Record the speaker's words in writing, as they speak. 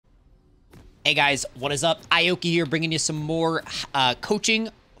Hey guys, what is up? Ioki here, bringing you some more coaching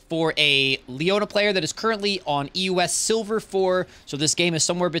for a Leona player that is currently on EUS Silver 4. So this game is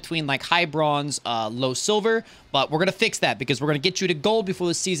somewhere between like high bronze, low silver. But we're going to fix that because we're going to get you to gold before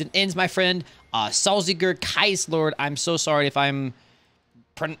the season ends, my friend. Salziger Kaislord, I'm so sorry if I'm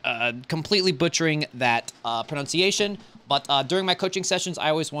completely butchering that pronunciation. But during my coaching sessions, I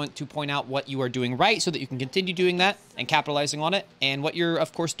always want to point out what you are doing right so that you can continue doing that and capitalizing on it, and what you're,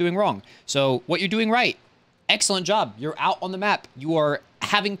 of course, doing wrong. So what you're doing right, excellent job. You're out on the map. You are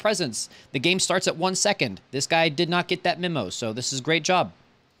having presence. The game starts at 1 second. This guy did not get that memo, so this is a great job.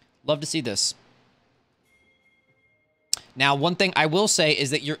 Love to see this. Now, one thing I will say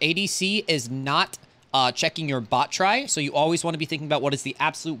is that your ADC is not checking your bot try. So you always want to be thinking about what is the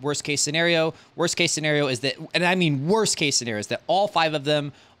absolute worst case scenario. Worst case scenario is that, and I mean worst case scenario, is that all 5 of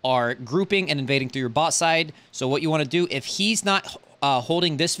them are grouping and invading through your bot side. So what you want to do, if he's not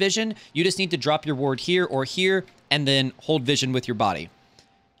holding this vision, you just need to drop your ward here or here and then hold vision with your body.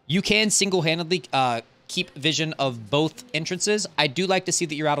 You can single-handedly keep vision of both entrances. I do like to see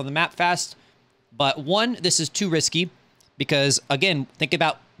that you're out on the map fast, but one, this is too risky because, again, think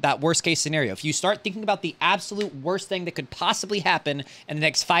about that worst case scenario. If you start thinking about the absolute worst thing that could possibly happen in the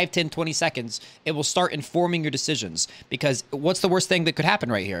next 5, 10, 20 seconds, it will start informing your decisions. Because what's the worst thing that could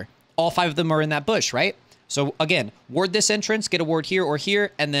happen right here? All 5 of them are in that bush, right? So again, ward this entrance, get a ward here or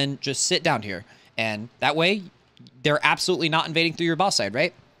here, and then just sit down here. And that way, they're absolutely not invading through your boss side,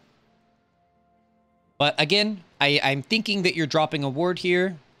 right? But again, I'm thinking that you're dropping a ward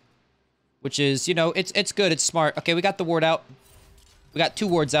here, which is, you know, it's good, it's smart. Okay, we got the ward out. We got 2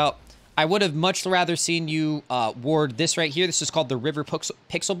 wards out. I would have much rather seen you ward this right here. This is called the River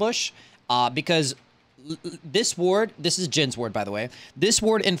Pixel Bush because this ward, this is Jin's ward, by the way. This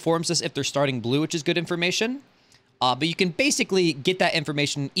ward informs us if they're starting blue, which is good information. But you can basically get that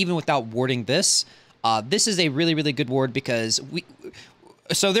information even without warding this. This is a really, really good ward because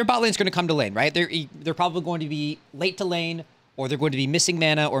so their bot lane's going to come to lane, right? They're probably going to be late to lane, or they're going to be missing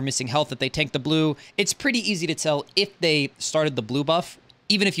mana or missing health if they tank the blue. It's pretty easy to tell if they started the blue buff,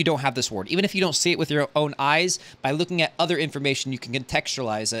 even if you don't have this ward. Even if you don't see it with your own eyes, by looking at other information, you can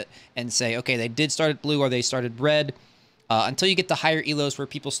contextualize it and say, okay, they did start at blue or they started red. Until you get to higher ELOs where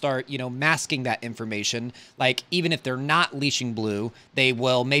people start, you know, masking that information. Like, even if they're not leashing blue, they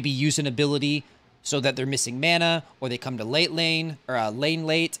will maybe use an ability so that they're missing mana, or they come to late lane, or lane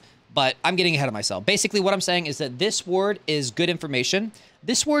late. But I'm getting ahead of myself. Basically, what I'm saying is that this ward is good information.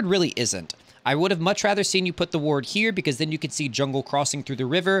 This ward really isn't. I would have much rather seen you put the ward here because then you can see jungle crossing through the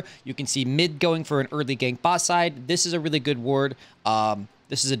river. You can see mid going for an early gank bot side. This is a really good ward.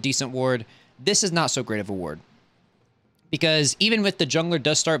 This is a decent ward. This is not so great of a ward. Because even if the jungler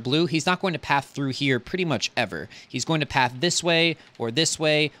does start blue, he's not going to path through here pretty much ever. He's going to path this way, or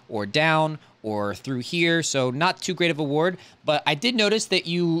down, or through here. So not too great of a ward. But I did notice that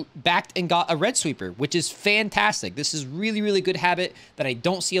you backed and got a red sweeper, which is fantastic. This is really, really good habit that I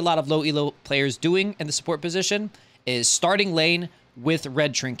don't see a lot of low elo players doing in the support position, is starting lane with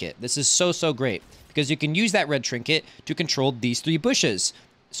red trinket. This is so, so great because you can use that red trinket to control these 3 bushes.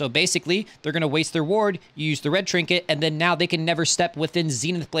 So basically, they're going to waste their ward, you use the red trinket, and then now they can never step within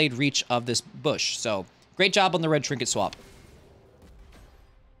Zenith Blade reach of this bush. So, great job on the red trinket swap.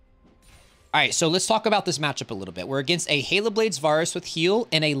 Alright, so let's talk about this matchup a little bit. We're against a Halo Blades Varus with heal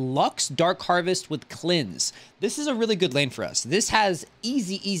and a Lux Dark Harvest with cleanse. This is a really good lane for us. This has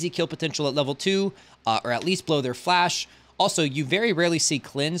easy kill potential at level 2, or at least blow their flash. Also, you very rarely see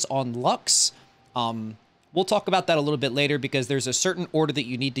cleanse on Lux. We'll talk about that a little bit later because there's a certain order that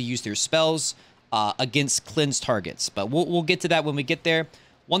you need to use their spells against cleanse targets. But we'll get to that when we get there.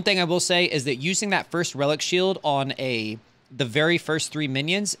 One thing I will say is that using that first relic shield on the very first 3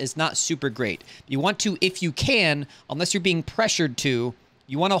 minions is not super great. You want to, if you can, unless you're being pressured to,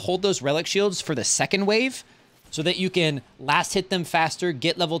 you want to hold those relic shields for the second wave so that you can last hit them faster,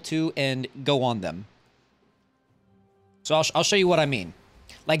 get level 2, and go on them. So I'll show you what I mean.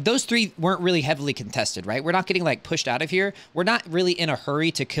 Like, those 3 weren't really heavily contested, right? We're not getting, like, pushed out of here. We're not really in a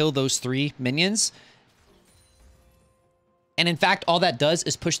hurry to kill those 3 minions. And in fact, all that does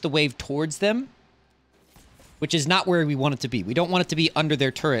is push the wave towards them, which is not where we want it to be. We don't want it to be under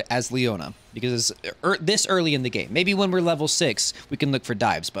their turret as Leona, because this early in the game. Maybe when we're level 6, we can look for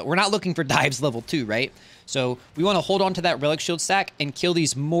dives, but we're not looking for dives level 2, right? So we want to hold on to that relic shield stack and kill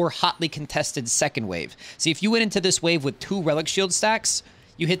these more hotly contested second wave. See, if you went into this wave with 2 relic shield stacks,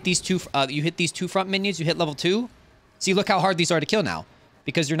 you hit these two front minions, you hit level 2. See, look how hard these are to kill now.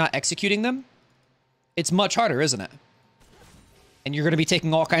 Because you're not executing them, it's much harder, isn't it? And you're going to be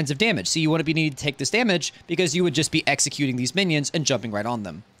taking all kinds of damage. So you want to be needing to take this damage because you would just be executing these minions and jumping right on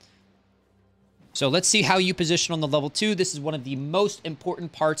them. So let's see how you position on the level 2. This is one of the most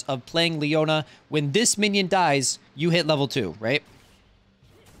important parts of playing Leona. When this minion dies, you hit level 2, right?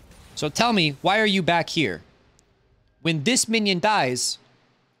 So tell me, why are you back here? When this minion dies,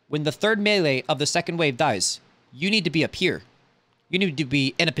 when the third melee of the second wave dies, you need to be up here. You need to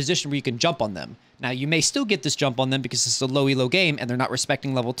be in a position where you can jump on them. Now, you may still get this jump on them because it's a low elo game and they're not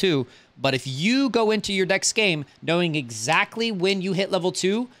respecting level 2. But if you go into your next game knowing exactly when you hit level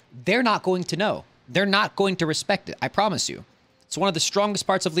 2, they're not going to know. They're not going to respect it. I promise you. It's one of the strongest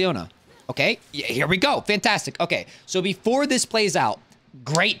parts of Leona. Okay, here we go. Fantastic. Okay, so before this plays out,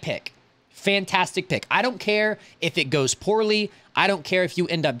 great pick. Fantastic pick. I don't care if it goes poorly. I don't care if you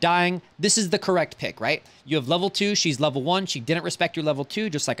end up dying. This is the correct pick, right? You have level 2. She's level 1. She didn't respect your level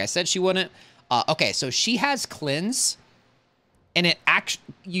 2, just like I said she wouldn't. Okay, so she has cleanse, and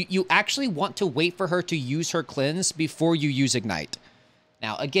you actually want to wait for her to use her cleanse before you use ignite.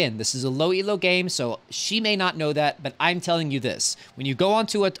 Now, again, this is a low elo game, so she may not know that, but I'm telling you this. When you go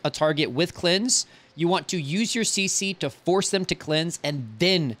onto a target with cleanse, you want to use your CC to force them to cleanse and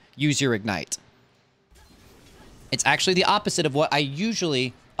then use your ignite. It's actually the opposite of what I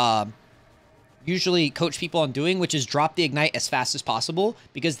usually coach people on doing, which is drop the ignite as fast as possible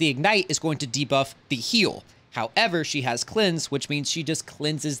because the ignite is going to debuff the heal. However, she has cleanse, which means she just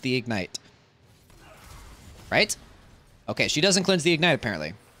cleanses the ignite. Right? Okay, she doesn't cleanse the ignite,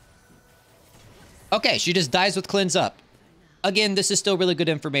 apparently. Okay, she just dies with cleanse up. Again, this is still really good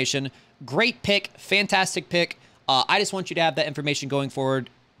information. Great pick, fantastic pick. I just want you to have that information going forward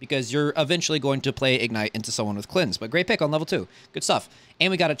because you're eventually going to play ignite into someone with cleanse. But great pick on level 2. Good stuff.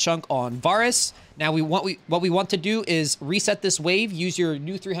 And we got a chunk on Varus. Now, what we want to do is reset this wave. Use your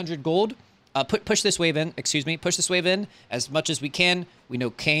new 300 gold. Push this wave in. Excuse me. Push this wave in as much as we can. We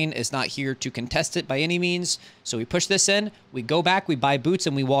know Kane is not here to contest it by any means. So we push this in. We go back. We buy boots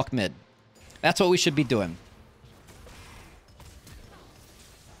and we walk mid. That's what we should be doing.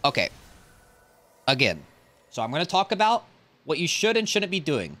 Okay. Again. So I'm going to talk about what you should and shouldn't be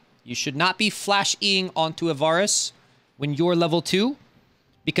doing. You should not be flash-eing onto a Varus when you're level 2.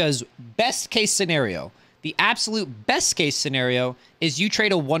 Because best case scenario, the absolute best case scenario is you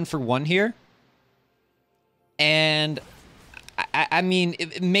trade a 1-for-1 here. And, I mean,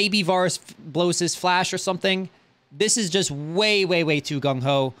 maybe Varus blows his flash or something. This is just way, way, way too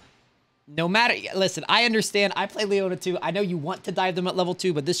gung-ho. No matter... Listen, I understand. I play Leona too. I know you want to dive them at level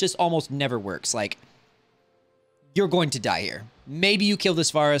 2, but this just almost never works. Like, you're going to die here. Maybe you kill this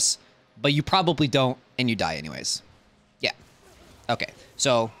Varus, but you probably don't, and you die anyways. Yeah. Okay.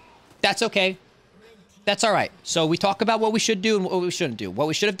 So, that's okay. That's all right. So, we talk about what we should do and what we shouldn't do. What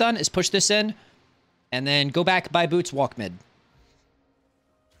we should have done is push this in, and then go back, buy boots, walk mid.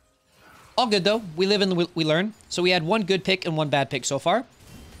 All good, though. We live and we learn. So, we had one good pick and one bad pick so far.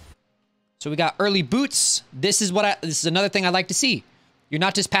 So, we got early boots. This is another thing I like to see. You're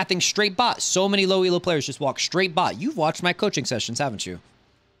not just pathing straight bot. So many low elo players just walk straight bot. You've watched my coaching sessions, haven't you?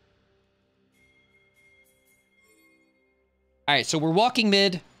 All right, so we're walking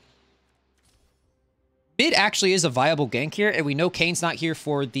mid. Mid actually is a viable gank here, and we know Kane's not here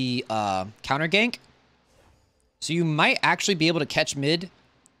for the counter gank. So you might actually be able to catch mid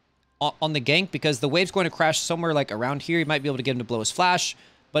on the gank because the wave's going to crash somewhere like around here. You might be able to get him to blow his flash.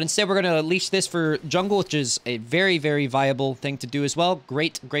 But instead, we're going to leash this for jungle, which is a very, very viable thing to do as well.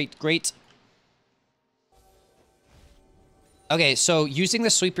 Great, great, great. Okay, so using the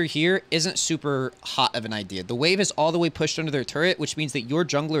sweeper here isn't super hot of an idea. The wave is all the way pushed under their turret, which means that your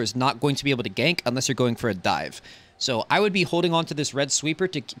jungler is not going to be able to gank unless you're going for a dive. So I would be holding on to this red sweeper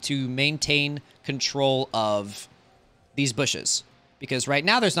to maintain control of these bushes. Because right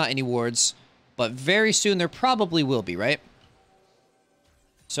now there's not any wards, but very soon there probably will be, right?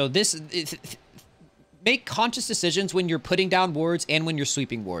 So make conscious decisions when you're putting down wards and when you're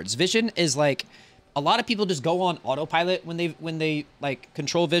sweeping wards. Vision is like, a lot of people just go on autopilot when they like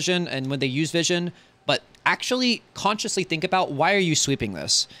control vision and when they use vision, but actually consciously think about, why are you sweeping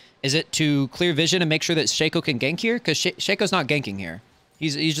this? Is it to clear vision and make sure that Shaco can gank here? Because Shaco's not ganking here.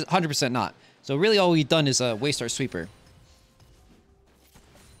 He's just 100% not. So really all we've done is waste our sweeper.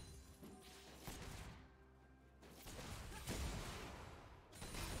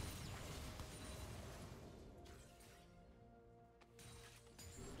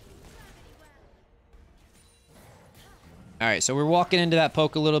 All right, so we're walking into that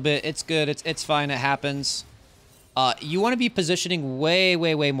poke a little bit. It's good. It's fine. It happens. You want to be positioning way,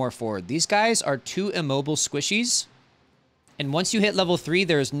 way, way more forward. These guys are two immobile squishies. And once you hit level 3,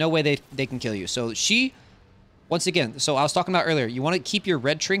 there's no way they can kill you. So once again, so I was talking about earlier, you want to keep your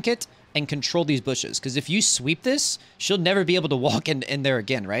red trinket and control these bushes. Because if you sweep this, she'll never be able to walk in there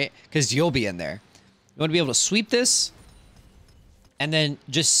again, right? Because you'll be in there. You want to be able to sweep this and then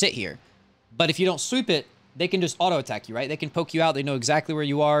just sit here. But if you don't sweep it, they can just auto-attack you, right? They can poke you out. They know exactly where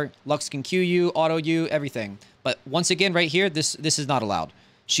you are. Lux can Q you, auto you, everything. But once again, right here, this is not allowed.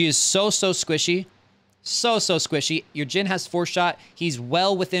 She is so squishy. So squishy. Your Jhin has 4-shot. He's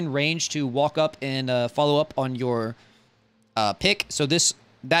well within range to walk up and follow up on your pick. So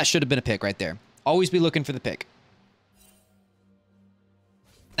that should have been a pick right there. Always be looking for the pick.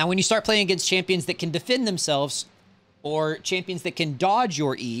 Now, when you start playing against champions that can defend themselves or champions that can dodge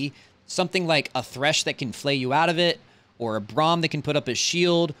your E, something like a Thresh that can flay you out of it, or a Braum that can put up a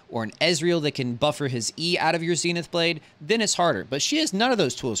shield, or an Ezreal that can buffer his E out of your Zenith Blade, then it's harder. But she has none of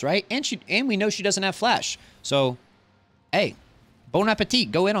those tools, right? And we know she doesn't have Flash. So, hey, bon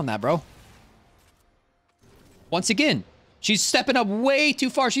appetit. Go in on that, bro. Once again, she's stepping up way too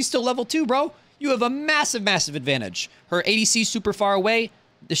far. She's still level 2, bro. You have a massive, massive advantage. Her ADC super far away.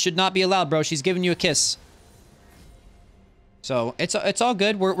 This should not be allowed, bro. She's giving you a kiss. So it's all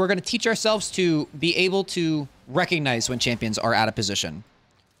good. We're going to teach ourselves to be able to recognize when champions are out of position.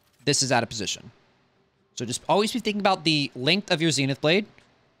 This is out of position. So just always be thinking about the length of your Zenith Blade.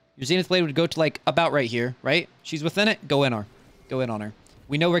 Your Zenith Blade would go to like about right here, right? She's within it. Go in on her. Go in on her.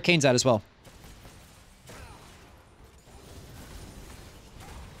 We know where Kane's at as well.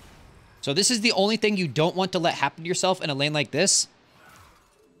 So this is the only thing you don't want to let happen to yourself in a lane like this.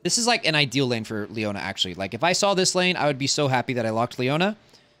 This is like an ideal lane for Leona, actually. Like, if I saw this lane, I would be so happy that I locked Leona.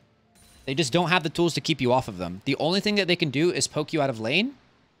 They just don't have the tools to keep you off of them. The only thing that they can do is poke you out of lane.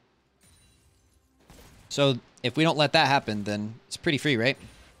 So, if we don't let that happen, then it's pretty free, right?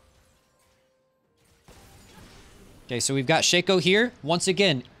 Okay, so we've got Shaco here. Once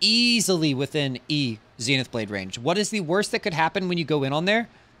again, easily within E Zenith Blade range. What is the worst that could happen when you go in on there?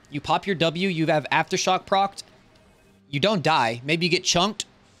 You pop your W, you have Aftershock procced. You don't die. Maybe you get chunked.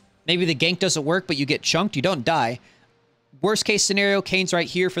 Maybe the gank doesn't work, but you get chunked. You don't die. Worst case scenario, Kane's right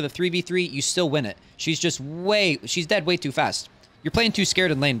here for the 3v3. You still win it. She's just she's dead way too fast. You're playing too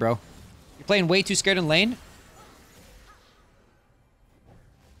scared in lane, bro. You're playing way too scared in lane.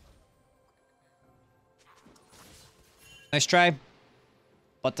 Nice try.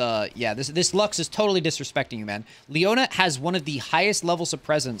 But, yeah, this Lux is totally disrespecting you, man. Leona has one of the highest levels of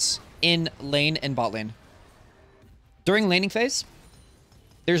presence in lane and bot lane. During laning phase,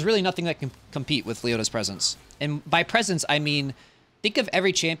 there's really nothing that can compete with Leona's presence. And by presence, I mean, think of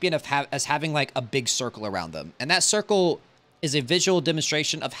every champion as having like a big circle around them. And that circle is a visual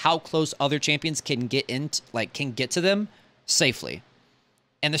demonstration of how close other champions can get to them safely.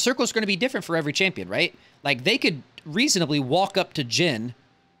 And the circle is going to be different for every champion, right? Like, they could reasonably walk up to Jhin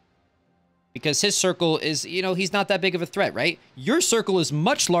because his circle is, you know, he's not that big of a threat, right? Your circle is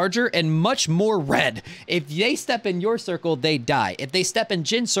much larger and much more red. If they step in your circle, they die. If they step in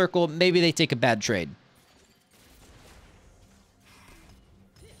Jin's circle, maybe they take a bad trade.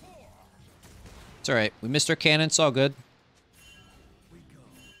 It's all right. We missed our cannon. It's all good.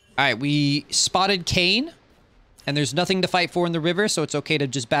 All right, we spotted Kane, and there's nothing to fight for in the river, so it's okay to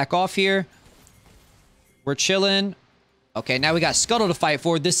just back off here. We're chilling. Okay, now we got Scuttle to fight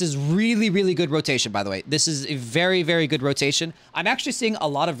for. This is really, really good rotation, by the way. This is a very, very good rotation. I'm actually seeing a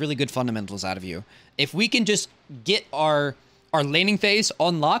lot of really good fundamentals out of you. If we can just get our laning phase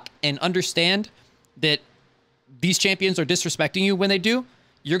on lock and understand that these champions are disrespecting you when they do,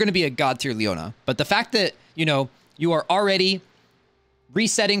 you're going to be a god tier Leona. But the fact that, you know, you are already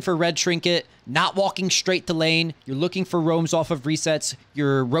resetting for red trinket, not walking straight to lane, you're looking for roams off of resets,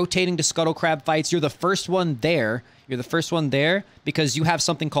 you're rotating to scuttle crab fights, you're the first one there. You're the first one there because you have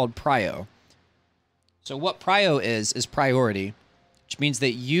something called prio. So what prio is priority, which means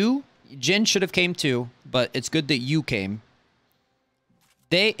that Jhin should have came too, but it's good that you came.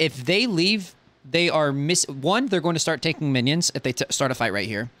 If they leave, they are one, they're going to start taking minions if they start a fight right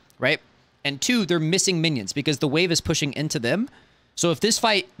here, right? And two, they're missing minions because the wave is pushing into them. So if this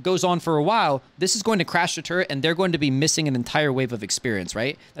fight goes on for a while, this is going to crash the turret and they're going to be missing an entire wave of experience,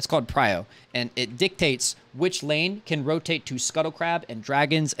 right? That's called prio. And it dictates which lane can rotate to Scuttle Crab and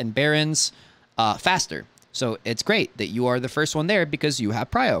Dragons and Barons faster. So it's great that you are the first one there because you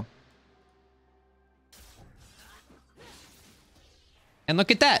have prio. And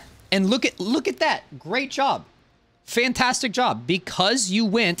look at that. And look at that. Great job. Fantastic job. Because you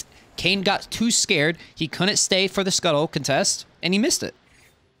went, Kane got too scared. He couldn't stay for the Scuttle contest. And he missed it.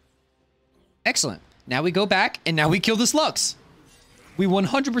 Excellent. Now we go back, and now we kill this Lux. We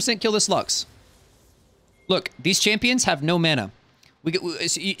 100% kill this Lux. Look, these champions have no mana.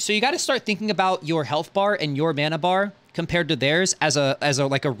 So you got to start thinking about your health bar and your mana bar compared to theirs as a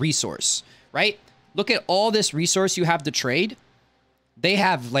like a resource, right? Look at all this resource you have to trade. They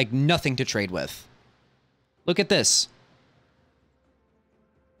have like nothing to trade with. Look at this.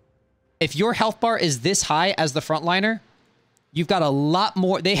 If your health bar is this high as the frontliner, you've got a lot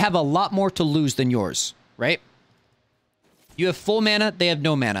more. They have a lot more to lose than yours, right? You have full mana. They have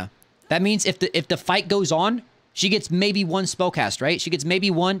no mana. That means if the fight goes on, she gets maybe 1 spellcast, right? She gets maybe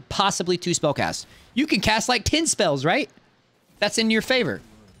 1, possibly 2 spellcasts. You can cast like 10 spells, right? That's in your favor.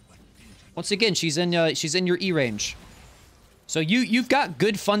 Once again, she's in your E range. So you've got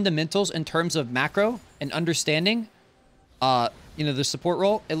good fundamentals in terms of macro and understanding. You know, the support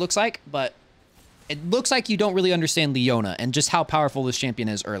role, it looks like, but it looks like you don't really understand Leona and just how powerful this champion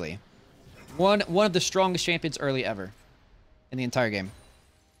is early. One of the strongest champions early ever in the entire game.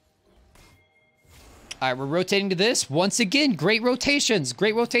 All right, we're rotating to this. Once again, great rotations.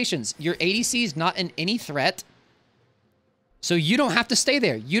 Great rotations. Your ADC is not in any threat. So you don't have to stay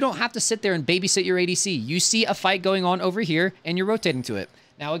there. You don't have to sit there and babysit your ADC. You see a fight going on over here, and you're rotating to it.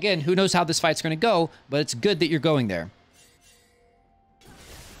 Now, again, who knows how this fight's going to go, but it's good that you're going there.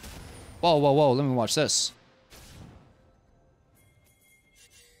 Whoa, whoa, whoa. Let me watch this.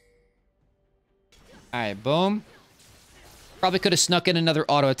 All right, boom. Probably could have snuck in another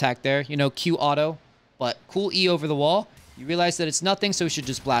auto attack there. You know, Q auto. But cool E over the wall. You realize that it's nothing, so we should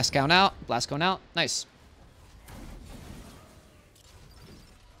just blast count out. Blast count out. Nice.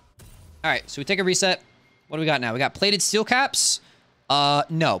 All right, so we take a reset. What do we got now? We got plated steel caps.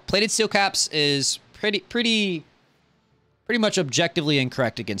 No, plated steel caps is pretty much objectively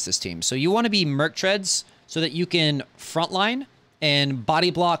incorrect against this team. So you want to be Merc Treads so that you can frontline and body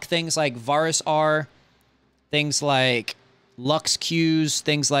block things like Varus R, things like Lux Qs,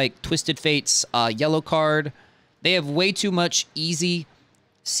 things like Twisted Fates, Yellow Card. They have way too much easy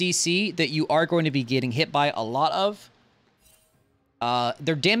CC that you are going to be getting hit by a lot of.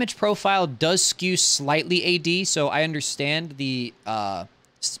 Their damage profile does skew slightly AD, so I understand the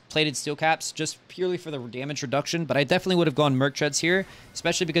plated steel caps just purely for the damage reduction, but I definitely would have gone Merc Treads here,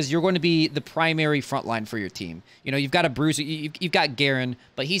 especially because you're going to be the primary frontline for your team. You know, you've got a Bruiser, you've got Garen,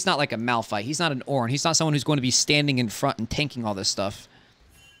 but he's not like a Malphite. He's not an Ornn. He's not someone who's going to be standing in front and tanking all this stuff.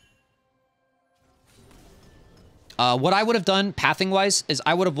 What I would have done pathing-wise is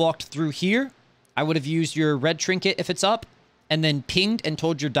I would have walked through here. I would have used your red trinket if it's up, and then pinged and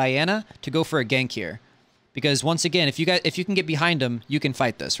told your Diana to go for a gank here. Because once again, if you can get behind him, you can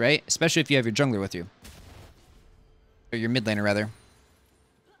fight this, right? Especially if you have your jungler with you. Or your mid laner, rather.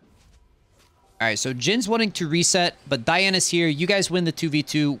 Alright, so Jin's wanting to reset, but Diana's here. You guys win the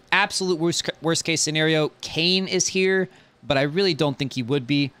 2v2. Absolute worst case scenario, Kayn is here, but I really don't think he would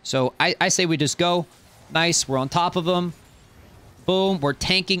be. So I say we just go. Nice, we're on top of him. Boom, we're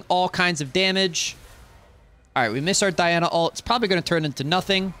tanking all kinds of damage. Alright, we miss our Diana ult. It's probably going to turn into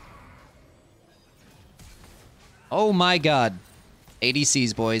nothing. Oh my god.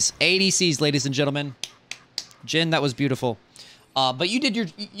 ADCs, boys. ADCs, ladies and gentlemen. Jin, that was beautiful. But you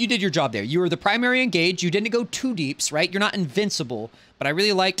did your job there. You were the primary engage. You didn't go too deeps, right? You're not invincible. But I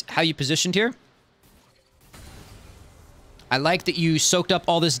really liked how you positioned here. I like that you soaked up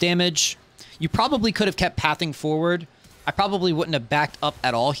all this damage. You probably could have kept pathing forward. I probably wouldn't have backed up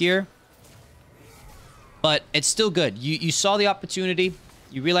at all here. But it's still good. You saw the opportunity.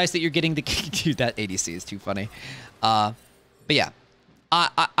 You realize that you're getting the... Dude, that ADC is too funny. But yeah.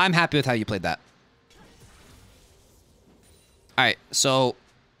 I'm happy with how you played that. Alright, so...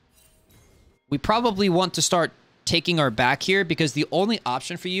 we probably want to start taking our back here because the only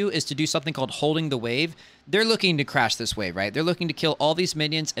option for you is to do something called holding the wave. They're looking to crash this wave, right? They're looking to kill all these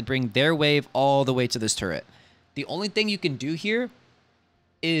minions and bring their wave all the way to this turret. The only thing you can do here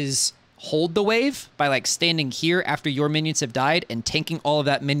is... hold the wave by like standing here after your minions have died and tanking all of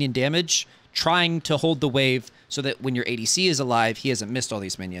that minion damage, trying to hold the wave so that when your ADC is alive, he hasn't missed all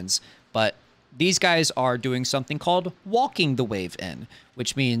these minions. But these guys are doing something called walking the wave in,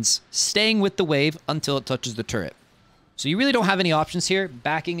 which means staying with the wave until it touches the turret. So you really don't have any options here.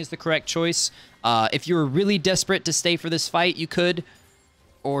 Backing is the correct choice. If you were really desperate to stay for this fight, you could.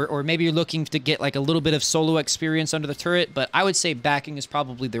 Or maybe you're looking to get like a little bit of solo experience under the turret, but I would say backing is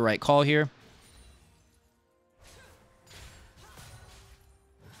probably the right call here.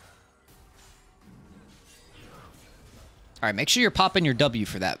 All right, make sure you're popping your W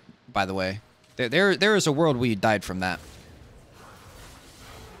for that, by the way. There is a world where you died from that.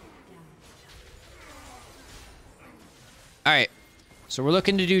 All right, so we're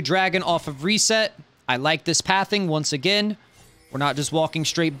looking to do Dragon off of reset. I like this pathing once again. We're not just walking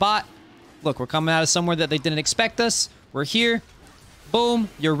straight bot. Look, we're coming out of somewhere that they didn't expect us. We're here. Boom.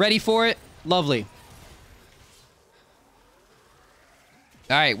 You're ready for it. Lovely.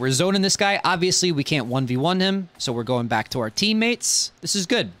 All right, we're zoning this guy. Obviously, we can't 1v1 him, so we're going back to our teammates. This is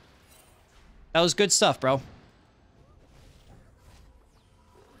good. That was good stuff, bro.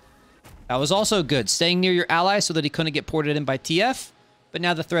 That was also good. Staying near your ally so that he couldn't get ported in by TF. But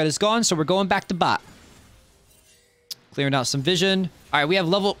now the threat is gone, so we're going back to bot. Clearing out some vision. All right, we have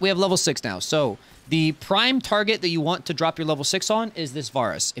level 6 now. So the prime target that you want to drop your level 6 on is this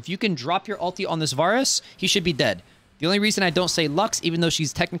Varus. If you can drop your ulti on this Varus, he should be dead. The only reason I don't say Lux, even though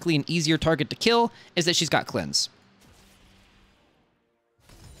she's technically an easier target to kill, is that she's got cleanse.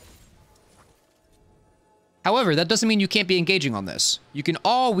 However, that doesn't mean you can't be engaging on this. You can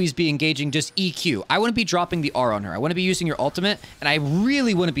always be engaging just EQ. I wouldn't be dropping the R on her. I wouldn't be using your ultimate, and I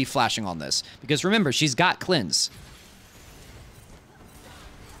really wouldn't be flashing on this. Because remember, she's got cleanse.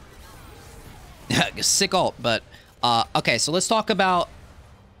 Sick ult, but... okay, so let's talk about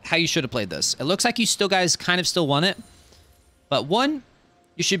how you should have played this. It looks like you guys kind of still want it. But one,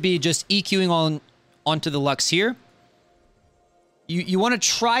 you should be just EQing onto the Lux here. You want to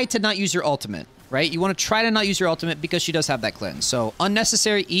try to not use your ultimate. Right? You want to try to not use your ultimate because she does have that cleanse. So,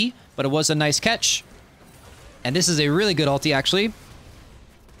 unnecessary E, but it was a nice catch. And this is a really good ulti, actually.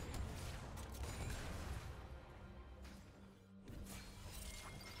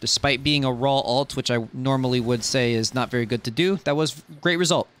 Despite being a raw ult, which I normally would say is not very good to do, that was a great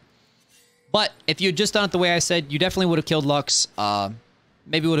result. But, if you had just done it the way I said, you definitely would have killed Lux.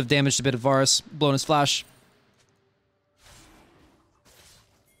 Maybe would have damaged a bit of Varus, blown his flash.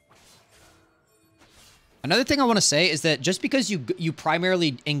 Another thing I want to say is that just because you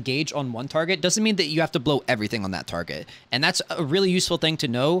primarily engage on one target doesn't mean that you have to blow everything on that target. And that's a really useful thing to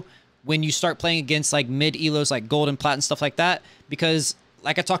know when you start playing against like mid elos like gold and plat and stuff like that. Because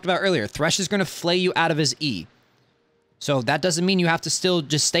like I talked about earlier, Thresh is going to flay you out of his E. So that doesn't mean you have to still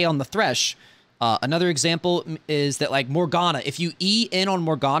just stay on the Thresh. Another example is that like Morgana, if you E in on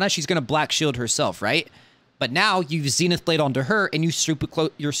Morgana, she's going to black shield herself, right? But now you've Zenith Blade onto her, and you're super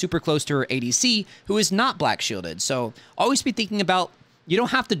close to her ADC, who is not black shielded. So always be thinking about, you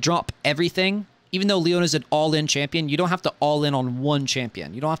don't have to drop everything. Even though Leona's an all-in champion, you don't have to all-in on one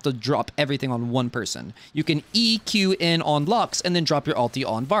champion. You don't have to drop everything on one person. You can EQ in on Lux, and then drop your ulti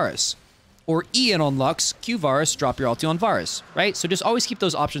on Varus. Or E in on Lux, Q Varus, drop your ulti on Varus, right? So just always keep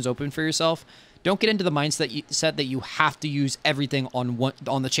those options open for yourself. Don't get into the mindset that you have to use everything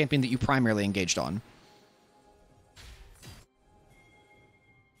on the champion that you primarily engaged on.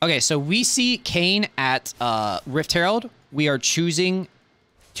 Okay, so we see Kayn at Rift Herald. We are choosing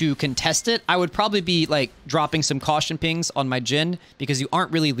to contest it. I would probably be like dropping some caution pings on my Jhin because you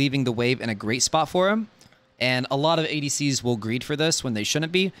aren't really leaving the wave in a great spot for him. And a lot of ADCs will greed for this when they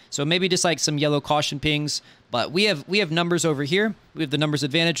shouldn't be. So maybe just like some yellow caution pings. But we have numbers over here. We have the numbers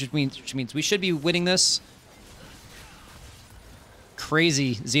advantage, which means we should be winning this.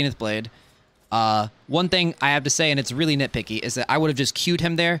 Crazy Zenith Blade. One thing I have to say, and it's really nitpicky, is that I would have just queued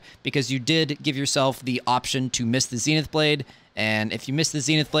him there because you did give yourself the option to miss the Zenith Blade. And if you miss the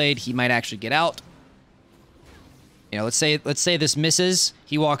Zenith Blade, he might actually get out. You know, let's say this misses.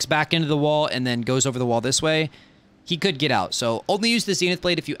 He walks back into the wall and then goes over the wall this way. He could get out. So only use the Zenith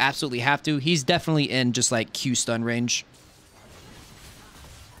Blade if you absolutely have to. He's definitely in just like Q stun range.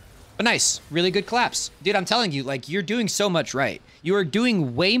 But nice. Really good collapse. Dude, I'm telling you, like, you're doing so much right. You are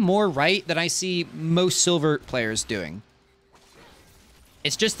doing way more right than I see most silver players doing.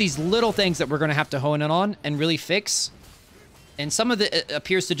 It's just these little things that we're going to have to hone in on and really fix. And some of it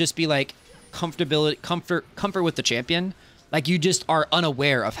appears to just be like comfort with the champion. Like you just are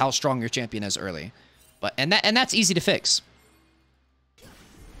unaware of how strong your champion is early. And that's easy to fix.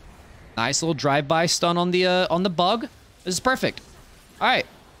 Nice little drive-by stun on the bug. This is perfect. All right.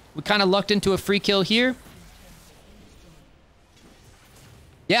 We kind of lucked into a free kill here.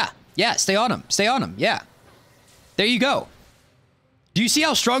 Yeah, stay on him. Stay on him, yeah. There you go. Do you see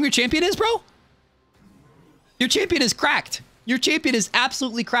how strong your champion is, bro? Your champion is cracked. Your champion is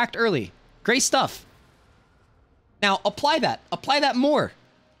absolutely cracked early. Great stuff. Now, apply that. Apply that more.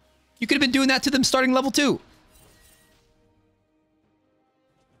 You could have been doing that to them starting level 2.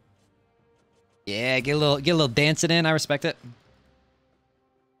 Yeah, get a little dancing in. I respect it.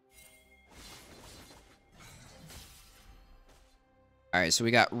 All right, so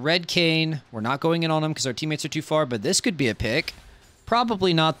we got red Kayn. We're not going in on him because our teammates are too far, but this could be a pick.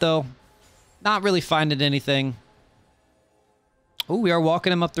 Probably not, though. Not really finding anything. Oh, we are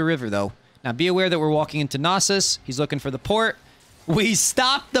walking him up the river, though. Now, be aware that we're walking into Knossos. He's looking for the port. We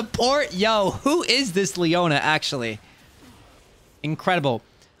stopped the port? Yo, who is this Leona, actually? Incredible.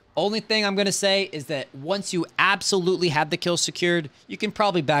 Only thing I'm going to say is that once you absolutely have the kill secured, you can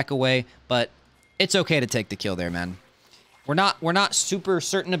probably back away, but it's okay to take the kill there, man. We're not super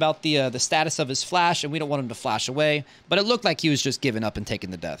certain about the status of his flash, and we don't want him to flash away. But it looked like he was just giving up and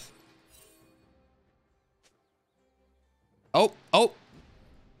taking the death. Oh!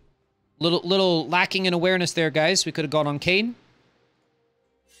 Little lacking in awareness there, guys. We could have gone on Kayn.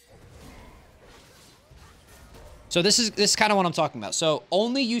 So this is kind of what I'm talking about. So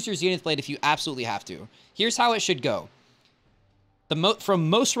only use your Zenith Blade if you absolutely have to. Here's how it should go. From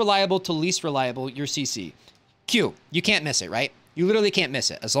most reliable to least reliable, your CC. Q, you can't miss it, right? You literally can't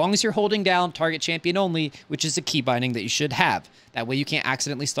miss it. As long as you're holding down target champion only, which is a key binding that you should have. That way you can't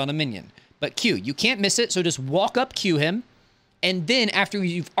accidentally stun a minion. But Q, you can't miss it, so just walk up Q him. And then after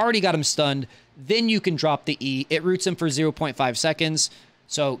you've already got him stunned, then you can drop the E. It roots him for 0.5 seconds.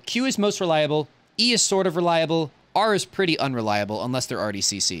 So Q is most reliable. E is sort of reliable. R is pretty unreliable unless they're already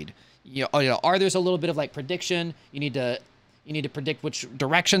CC'd. R, there's a little bit of like prediction. You need to predict which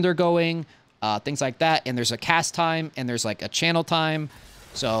direction they're going, things like that. And there's a cast time and there's like a channel time.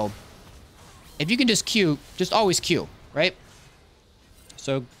 So if you can just Q, just always Q, right?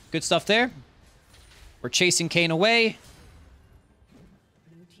 So good stuff there. We're chasing Kayn away.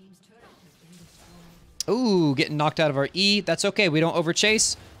 Ooh, getting knocked out of our E. That's okay. We don't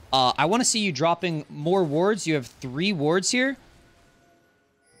overchase. I want to see you dropping more wards. You have 3 wards here.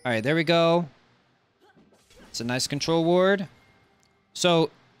 All right, there we go. It's a nice control ward. So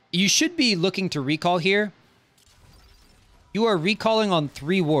you should be looking to recall here. You are recalling on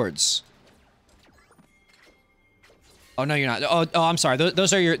 3 wards. Oh, no, you're not. Oh, I'm sorry.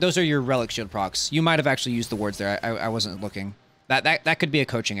 Those are your relic shield procs. You might have actually used the wards there. I wasn't looking. That could be a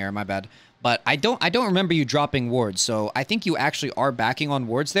coaching error. My bad. But I don't remember you dropping wards, so I think you actually are backing on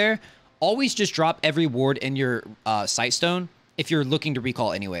wards there. Always just drop every ward in your Sightstone if you're looking to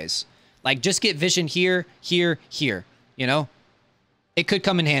recall anyways. Like, just get vision here, here, here, you know? It could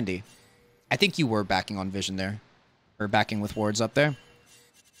come in handy. I think you were backing on vision there. Or backing with wards up there.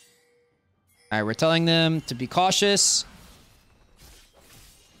 All right, we're telling them to be cautious.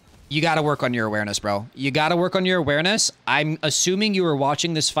 You got to work on your awareness, bro. You got to work on your awareness. I'm assuming you were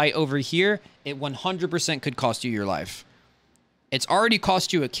watching this fight over here. It 100% could cost you your life. It's already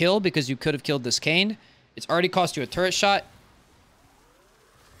cost you a kill because you could have killed this Kayn. It's already cost you a turret shot.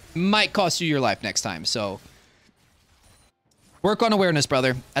 Might cost you your life next time, so... Work on awareness,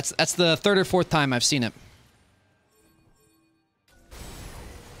 brother. That's the 3rd or 4th time I've seen it.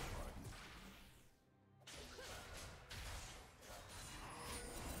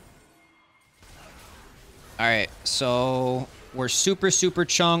 Alright, so we're super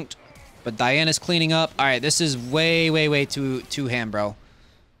chunked, but Diana's cleaning up. Alright, this is way too ham, bro.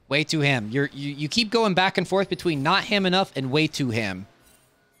 Way too ham. You keep going back and forth between not ham enough and way too ham.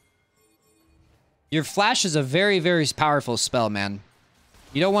 Your flash is a very powerful spell, man.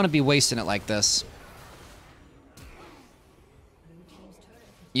 You don't want to be wasting it like this.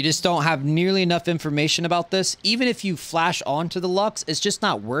 You just don't have nearly enough information about this. Even if you flash onto the Lux, it's just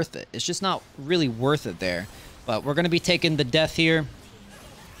not worth it. It's just not really worth it there. But we're going to be taking the death here.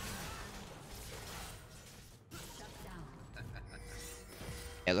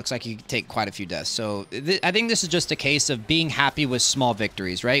 It looks like you take quite a few deaths. So I think this is just a case of being happy with small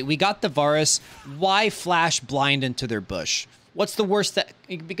victories, right? We got the Varus. Why flash blind into their bush? What's the worst that...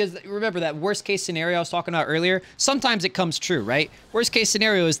 Because remember that worst case scenario I was talking about earlier? Sometimes it comes true, right? Worst case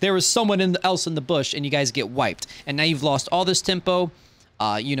scenario is there was someone else in the bush and you guys get wiped. And now you've lost all this tempo.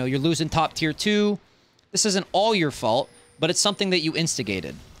 You know, you're losing top tier 2. This isn't all your fault, but it's something that you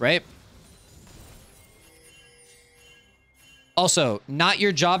instigated, right? Also, not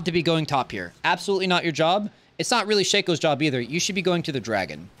your job to be going top here. Absolutely not your job. It's not really Shaco's job either. You should be going to the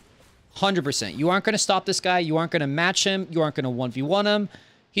dragon. 100%. You aren't going to stop this guy. You aren't going to match him. You aren't going to 1v1 him.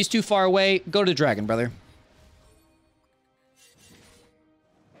 He's too far away. Go to the dragon, brother.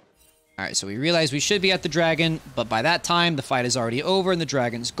 All right, so we realize we should be at the dragon, but by that time, the fight is already over and the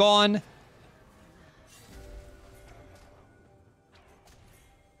dragon's gone.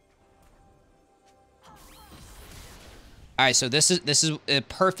 All right, so this is a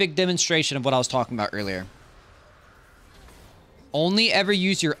perfect demonstration of what I was talking about earlier. Only ever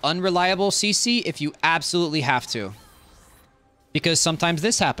use your unreliable CC if you absolutely have to. Because sometimes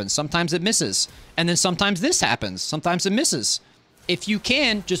this happens, sometimes it misses. And then sometimes this happens, sometimes it misses. If you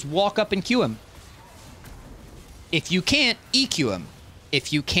can, just walk up and Q him. If you can't, EQ him.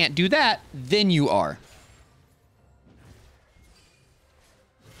 If you can't do that, then you are.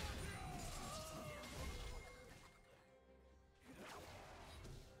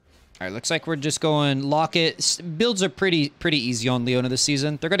 All right, looks like we're just going lock it. Builds are pretty easy on Leona this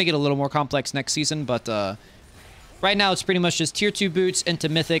season. They're going to get a little more complex next season, but right now it's pretty much just tier 2 boots into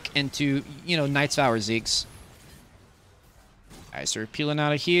mythic into, you know, Knight's Vow or Zeke's. All right, so we're peeling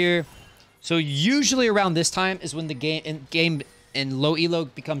out of here. So usually around this time is when the game in low elo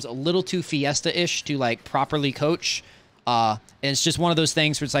becomes a little too fiesta-ish to like properly coach. And it's just one of those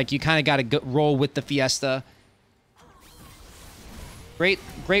things where it's like you kind of got to roll with the Fiesta. Great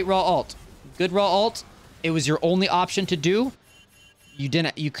raw ult. Good raw ult. It was your only option to do. You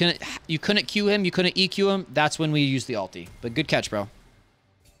couldn't Q him, you couldn't EQ him. That's when we use the ulti. But good catch, bro.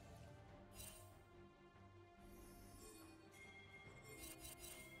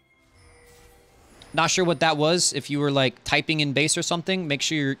 Not sure what that was. If you were like typing in base or something, make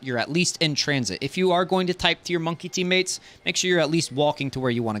sure you're at least in transit. If you are going to type to your monkey teammates, make sure you're at least walking to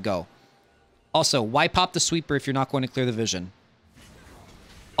where you want to go. Also, why pop the sweeper if you're not going to clear the vision?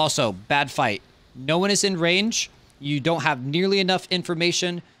 Also, bad fight. No one is in range. You don't have nearly enough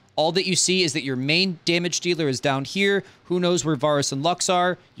information. All that you see is that your main damage dealer is down here. Who knows where Varus and Lux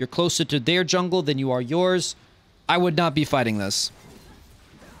are? You're closer to their jungle than you are yours. I would not be fighting this.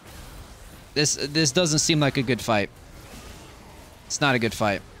 This doesn't seem like a good fight. It's not a good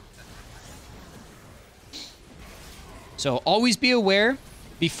fight. So always be aware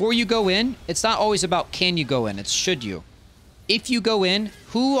before you go in. It's not always about can you go in. It's should you. If you go in,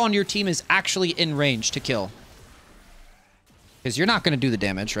 who on your team is actually in range to kill? Because you're not going to do the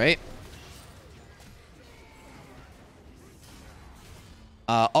damage, right?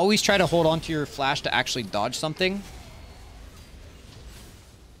 Always try to hold on to your flash to actually dodge something.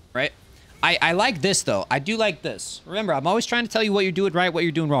 Right? I like this, though. I do like this. Remember, I'm always trying to tell you what you're doing right, what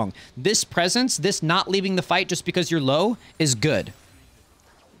you're doing wrong. This presence, this not leaving the fight just because you're low, is good.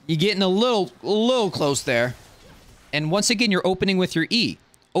 You're getting a little close there. And once again, you're opening with your E.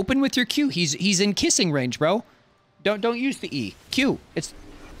 Open with your Q. He's in kissing range, bro. Don't use the E. Q. It's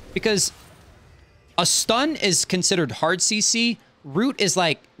because a stun is considered hard CC. Root is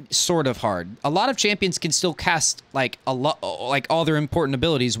like sort of hard. A lot of champions can still cast like all their important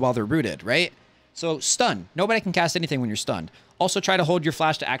abilities while they're rooted, right? So stun. Nobody can cast anything when you're stunned. Also try to hold your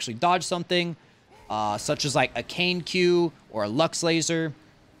flash to actually dodge something, such as like a Kayn Q or a Lux laser.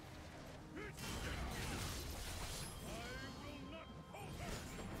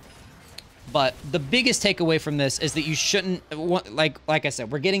 But the biggest takeaway from this is that you shouldn't, like I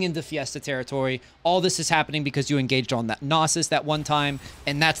said, we're getting into Fiesta territory. All this is happening because you engaged on that Gnosis that one time,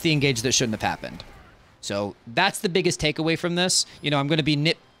 and that's the engage that shouldn't have happened. So that's the biggest takeaway from this. You know, I'm going to be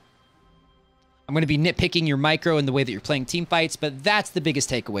nitpicking your micro and the way that you're playing team fights, but that's the biggest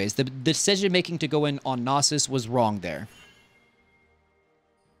takeaway. Is the decision making to go in on Gnosis was wrong there.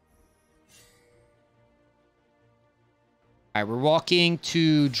 All right, we're walking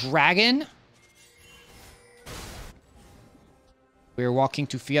to Dragon. We're walking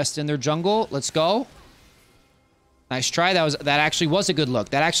to Fiesta in their jungle. Let's go. Nice try. That actually was a good look.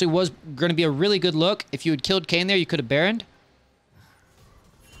 That actually was going to be a really good look. If you had killed Kayn there, you could have Baroned.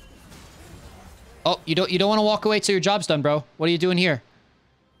 Oh, you don't want to walk away till your job's done, bro. What are you doing here?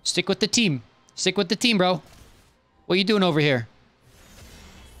 Stick with the team. Stick with the team, bro. What are you doing over here?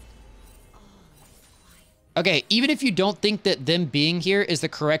 Okay, even if you don't think that them being here is the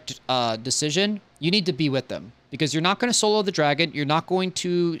correct decision, you need to be with them. Because you're not going to solo the dragon. You're not going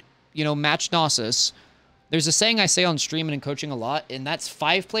to, you know, match Gnosis. There's a saying I say on stream and in coaching a lot, and that's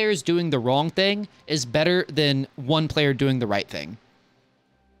 5 players doing the wrong thing is better than 1 player doing the right thing.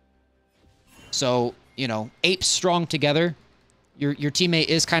 So, you know, apes strong together. Your teammate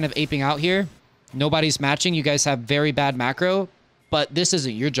is kind of aping out here. Nobody's matching. You guys have very bad macro, but this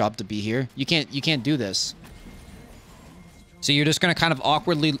isn't your job to be here. You can't do this. So you're just going to kind of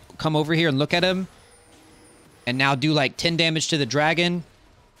awkwardly come over here and look at him and now do like 10 damage to the dragon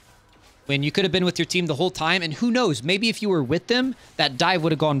when you could have been with your team the whole time. And who knows, maybe if you were with them, that dive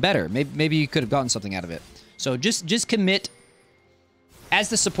would have gone better. Maybe you could have gotten something out of it. So just commit. As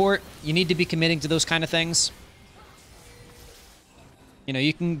the support, you need to be committing to those kind of things. You know,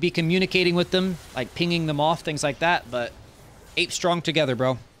 you can be communicating with them, like pinging them off, things like that, but ape strong together,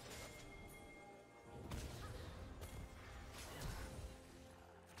 bro.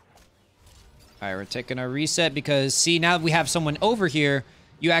 All right, we're taking our reset because, see, now that we have someone over here,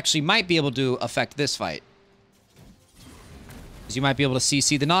 you actually might be able to affect this fight. Because you might be able to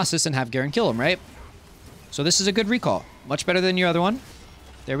CC the Gnosis and have Garen kill him, right? So this is a good recall. Much better than your other one.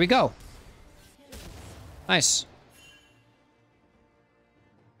 There we go. Nice.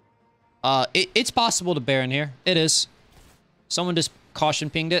 It's possible to Baron here. It is. Someone just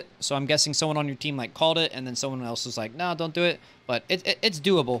caution pinged it, so I'm guessing someone on your team like called it, and then someone else was like, no, don't do it. But it's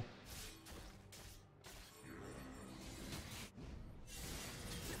doable.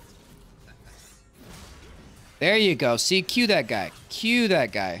 There you go. See, cue that guy. Cue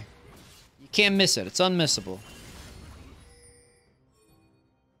that guy. You can't miss it. It's unmissable.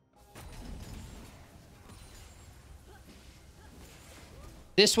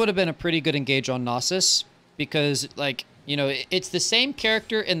 This would have been a pretty good engage on Gnosis because, like, You know, it's the same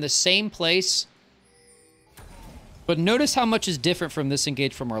character in the same place. But notice how much is different from this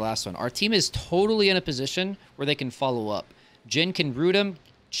engage from our last one. Our team is totally in a position where they can follow up. Jin can root him.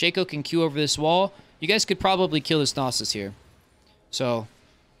 Shaco can Q over this wall. You guys could probably kill this Gnosis here. So,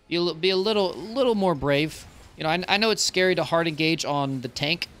 you'll be a little more brave. You know, I know it's scary to hard engage on the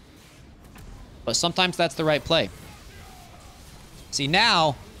tank, but sometimes that's the right play. See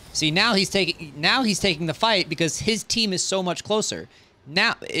now he's taking the fight because his team is so much closer.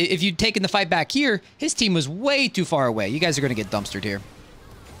 Now, if you'd taken the fight back here, his team was way too far away. You guys are going to get dumpstered here.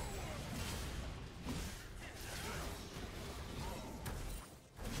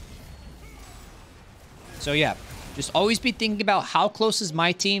 So yeah, just always be thinking about how close is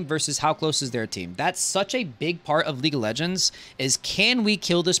my team versus how close is their team. That's such a big part of League of Legends is, can we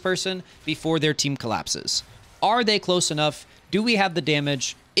kill this person before their team collapses? Are they close enough? Do we have the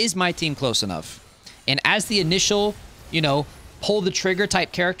damage? Is my team close enough? And as the initial, you know, pull the trigger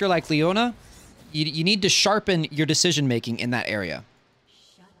type character like Leona, you need to sharpen your decision making in that area.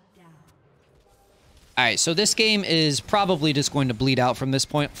 All right, so this game is probably just going to bleed out from this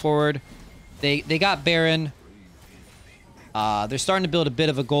point forward. They got Baron. They're starting to build a bit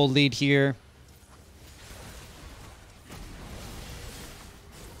of a gold lead here.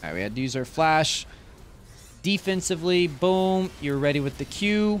 All right, we had to use our flash. Defensively, boom, you're ready with the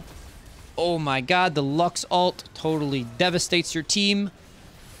Q. Oh my god, the Lux ult totally devastates your team.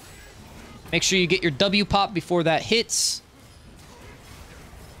 Make sure you get your W pop before that hits.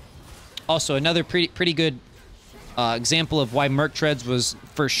 Also, another pretty good example of why Merc Treads was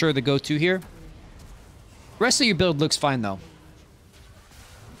for sure the go-to here. The rest of your build looks fine, though.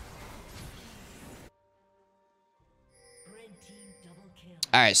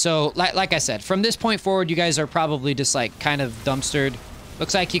 Alright, so like I said, from this point forward, you guys are probably just like kind of dumpstered.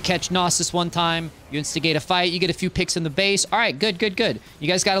 Looks like you catch Gnosis one time, you instigate a fight, you get a few picks in the base. Alright, good. You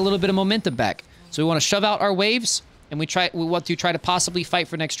guys got a little bit of momentum back. So we want to shove out our waves, and we want to try to possibly fight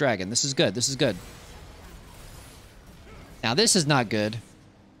for next dragon. This is good. Now this is not good.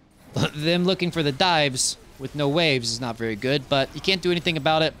 Them looking for the dives with no waves is not very good, but you can't do anything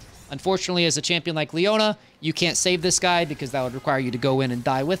about it. Unfortunately, as a champion like Leona, you can't save this guy because that would require you to go in and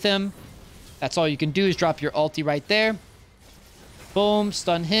die with him. That's all you can do is drop your ulti right there. Boom,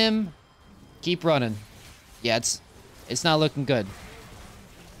 stun him. Keep running. Yeah, it's not looking good.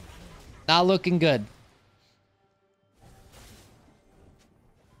 Not looking good.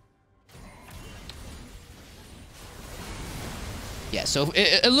 Yeah, so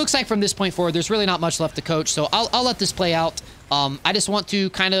it looks like from this point forward, there's really not much left to coach. So I'll let this play out. I just want to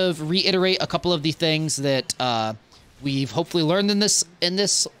kind of reiterate a couple of the things that we've hopefully learned in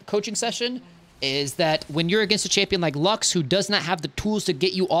this coaching session. Is that when you're against a champion like Lux, who does not have the tools to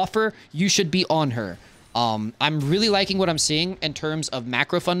get you off her, you should be on her. I'm really liking what I'm seeing in terms of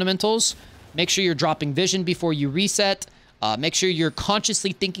macro fundamentals. Make sure you're dropping vision before you reset. Make sure you're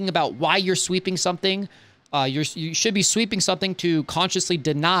consciously thinking about why you're sweeping something. You should be sweeping something to consciously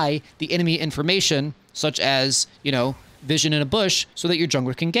deny the enemy information, such as, you know, vision in a bush so that your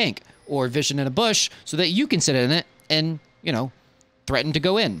jungler can gank, or vision in a bush so that you can sit in it and, you know, threaten to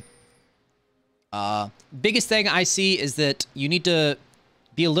go in. Biggest thing I see is that you need to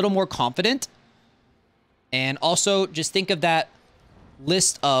be a little more confident, and also just think of that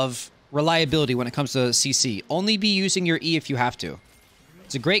list of reliability when it comes to CC. Only be using your E if you have to.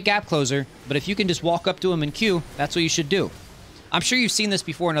 It's a great gap closer, but if you can just walk up to him and Q, that's what you should do. I'm sure you've seen this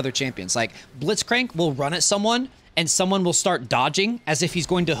before in other champions. Like, Blitzcrank will run at someone, and someone will start dodging as if he's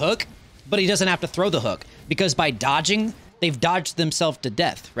going to hook, but he doesn't have to throw the hook, because by dodging, they've dodged themselves to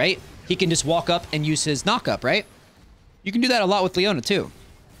death, right? He can just walk up and use his knock-up, right? You can do that a lot with Leona, too.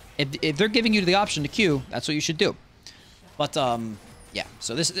 If they're giving you the option to Q, that's what you should do. But, yeah.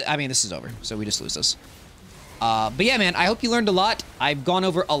 So this is over. So we just lose this. But yeah, man, I hope you learned a lot. I've gone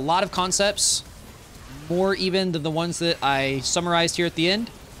over a lot of concepts, more even than the ones that I summarized here at the end.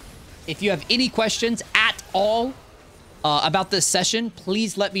 If you have any questions at all about this session,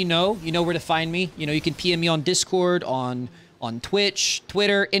 please let me know. You know where to find me. You know, you can PM me on Discord, on Twitch,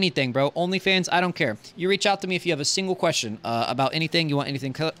 Twitter, anything, bro. OnlyFans, I don't care. You reach out to me if you have a single question about anything, you want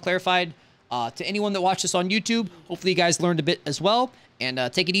anything clarified. To anyone that watched this on YouTube, hopefully you guys learned a bit as well. And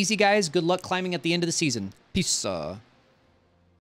take it easy, guys. Good luck climbing at the end of the season. Peace.